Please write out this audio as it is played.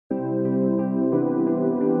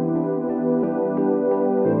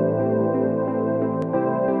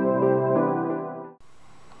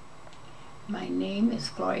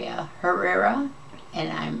Gloria Herrera,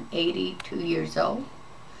 and I'm 82 years old.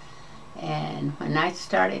 And when I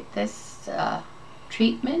started this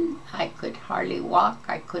treatment, I could hardly walk.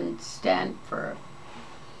 I couldn't stand for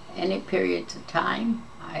any periods of time.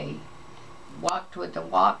 I walked with a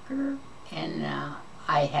walker, and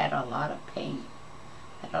I had a lot of pain.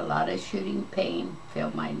 Had a lot of shooting pain,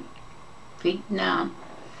 felt my feet numb.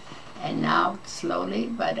 And now, slowly,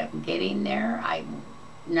 but I'm getting there. I'm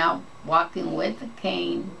now walking with a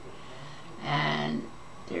cane, and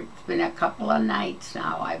there's been a couple of nights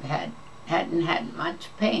now I've hadn't had much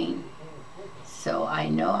pain, so I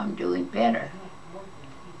know I'm doing better.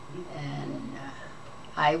 And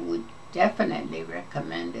I would definitely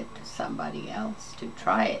recommend it to somebody else to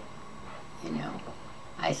try it. You know,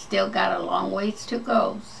 I still got a long ways to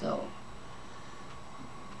go, so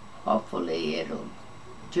hopefully it'll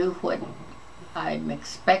do what I'm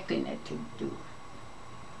expecting it to do.